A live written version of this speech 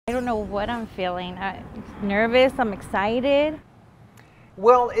don't know what I'm feeling. I'm nervous, I'm excited.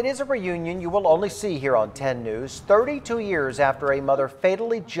 Well, it is a reunion you will only see here on 10 News, 32 years after a mother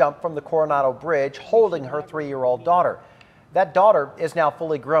fatally jumped from the Coronado Bridge holding her 3-year-old daughter. That daughter is now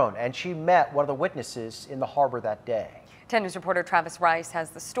fully grown, and she met one of the witnesses in the harbor that day. 10 News reporter Travis Rice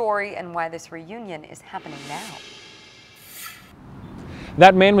has the story and why this reunion is happening now.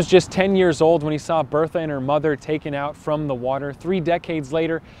 That man was just 10 years old when he saw Bertha and her mother taken out from the water. 3 decades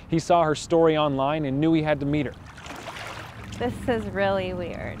later, he saw her story online and knew he had to meet her. This is really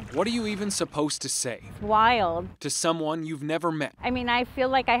weird. What are you even supposed to say? It's wild. To someone you've never met. I mean, I feel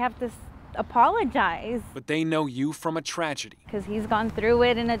like I have to apologize. But they know you from a tragedy. Because he's gone through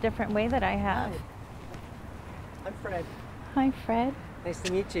it in a different way that I have. Hi. I'm Fred. Hi, Fred. Nice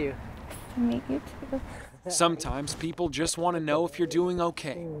to meet you. Nice to meet you too. Sometimes people just want to know if you're doing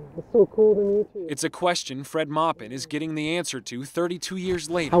okay. It's so cool to meet you. It's a question Fred Maupin is getting the answer to 32 years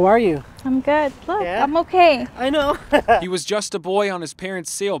later. How are you? I'm good. Look, Yeah? I'm okay. I know. He was just a boy on his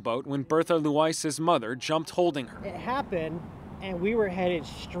parents' sailboat when Bertha Luisa's mother jumped holding her. It happened, and we were headed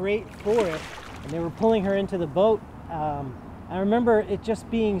straight for it, and they were pulling her into the boat. I remember it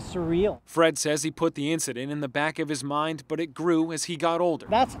just being surreal. Fred says he put the incident in the back of his mind, but it grew as he got older.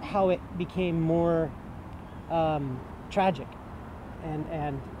 That's how it became more tragic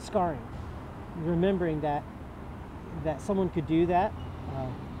and scarring. Remembering that someone could do that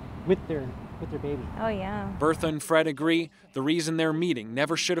with their baby. Oh, yeah. Bertha and Fred agree the reason their meeting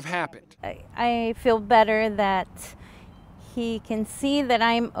never should have happened. I feel better that he can see that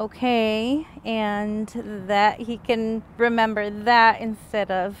I'm okay and that he can remember that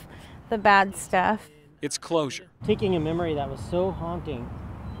instead of the bad stuff. It's closure. Taking a memory that was so haunting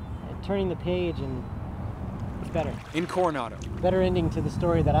and turning the page, and it's better. In Coronado, Better ending to the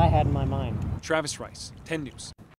story that I had in my mind. Travis Rice, 10 News.